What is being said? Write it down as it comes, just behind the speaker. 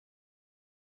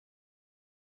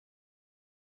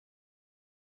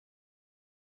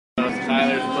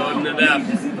to death.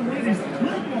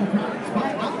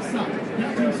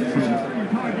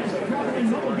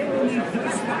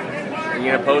 Are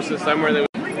you gonna post this somewhere that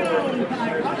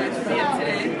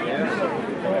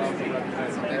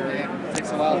It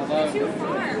takes a while to load.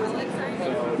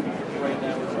 Right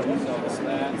now we're showing all the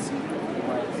stats.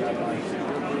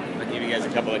 I'll give you guys a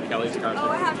couple of Kelly's cards. Oh,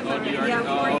 I have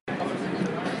them.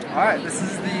 Alright, this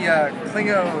is the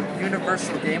Clingo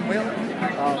Universal Game Wheel.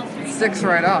 It sticks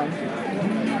right on.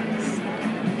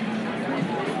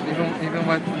 Even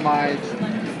with my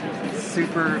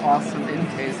super awesome in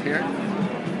case here.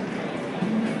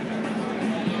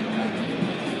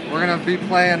 We're gonna be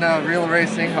playing real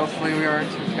racing. Hopefully we aren't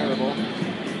too terrible.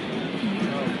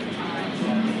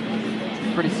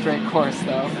 Pretty straight course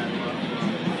though.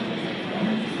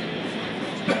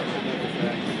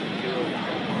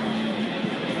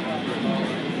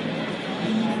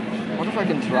 I wonder if I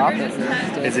can drop it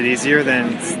first. Is it easier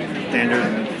than standard?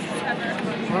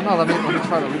 I don't know, let me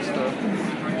try to reach the...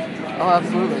 Oh,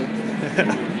 absolutely.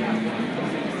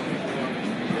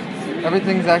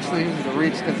 Everything's actually easy to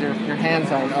reach because your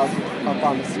hands aren't up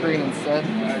on the screen instead.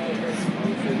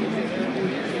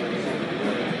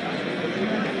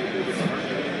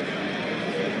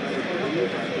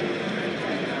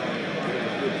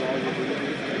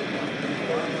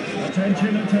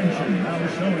 Attention, attention. Now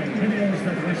showing videos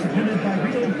that were submitted by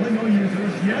real Clingo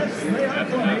users. Yes, they are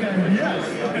funny, and yes,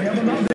 they have a